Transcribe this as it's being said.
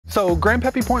So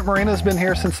Grandpappy Point Marina has been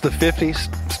here since the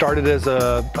 50s. Started as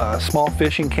a small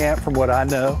fishing camp from what I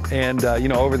know. And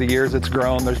over the years it's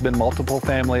grown. There's been multiple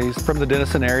families from the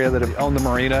Denison area that have owned the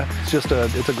marina.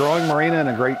 It's a growing marina and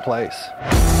a great place.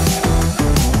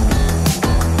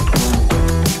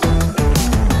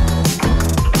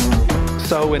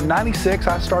 So in '96,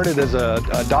 I started as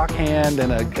a dock hand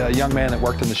and a young man that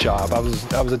worked in the shop. I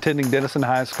was attending Denison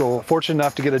High School, fortunate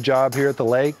enough to get a job here at the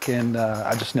lake, and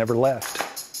I just never left.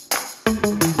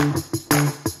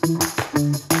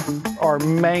 Our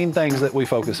main things that we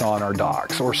focus on are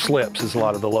docks, or slips as a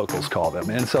lot of the locals call them.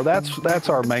 And so that's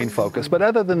our main focus. But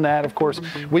other than that, of course,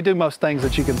 we do most things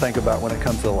that you can think about when it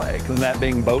comes to the lake. And that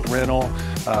being boat rental,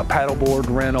 paddleboard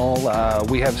rental.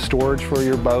 We have storage for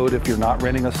your boat. If you're not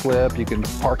renting a slip, you can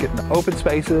park it in open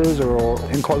spaces or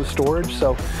enclosed storage.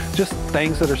 So just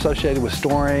things that are associated with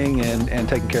storing and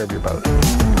taking care of your boat.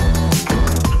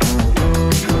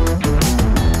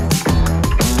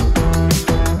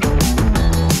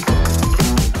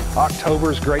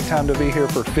 October is a great time to be here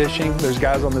for fishing. There's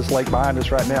guys on this lake behind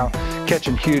us right now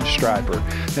catching huge striper.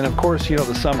 And of course,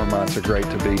 the summer months are great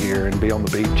to be here and be on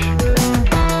the beach.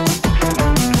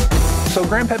 So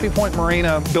Grandpappy Point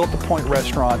Marina built the Point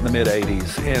restaurant in the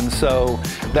mid-'80s, and so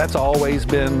that's always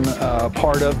been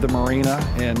part of the marina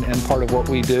and part of what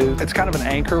we do. It's kind of an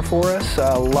anchor for us.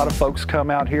 A lot of folks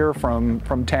come out here from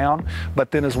town,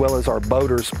 but then as well as our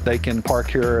boaters, they can park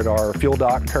here at our fuel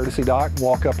dock, courtesy dock,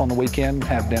 walk up on the weekend,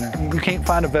 have dinner. You can't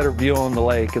find a better view on the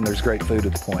lake, and there's great food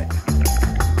at the Point.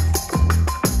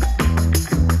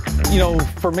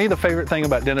 For me, the favorite thing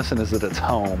about Denison is that it's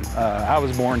home. I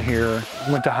was born here,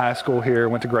 went to high school here,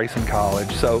 went to Grayson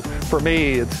College. So for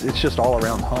me, it's just all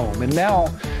around home. And now,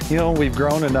 we've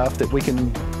grown enough that we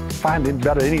can find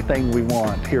about anything we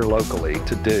want here locally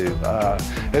to do.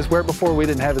 As where before we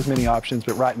didn't have as many options,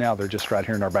 but right now they're just right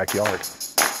here in our backyard.